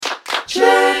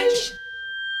Change!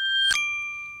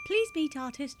 Please meet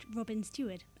artist Robyn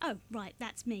Steward. Oh, right,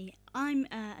 that's me. I'm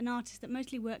an artist that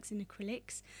mostly works in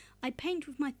acrylics. I paint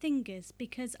with my fingers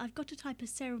because I've got a type of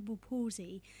cerebral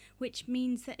palsy, which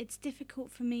means that it's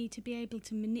difficult for me to be able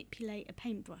to manipulate a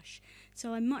paintbrush.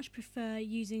 So I much prefer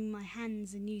using my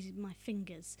hands and using my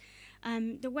fingers.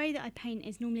 The way that I paint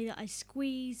is normally that I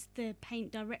squeeze the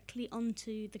paint directly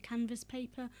onto the canvas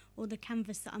paper or the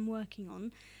canvas that I'm working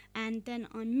on, and then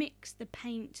I mix the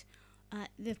paint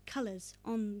the colours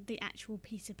on the actual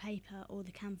piece of paper or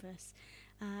the canvas.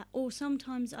 Or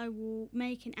sometimes I will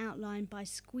make an outline by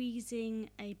squeezing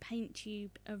a paint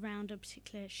tube around a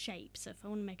particular shape. So if I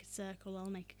want to make a circle, I'll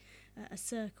make a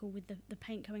circle with the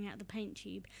paint coming out of the paint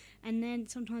tube. And then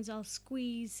sometimes I'll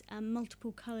squeeze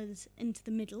multiple colours into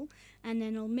the middle, and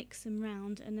then I'll mix them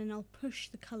round, and then I'll push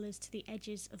the colours to the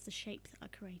edges of the shape that I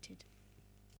created.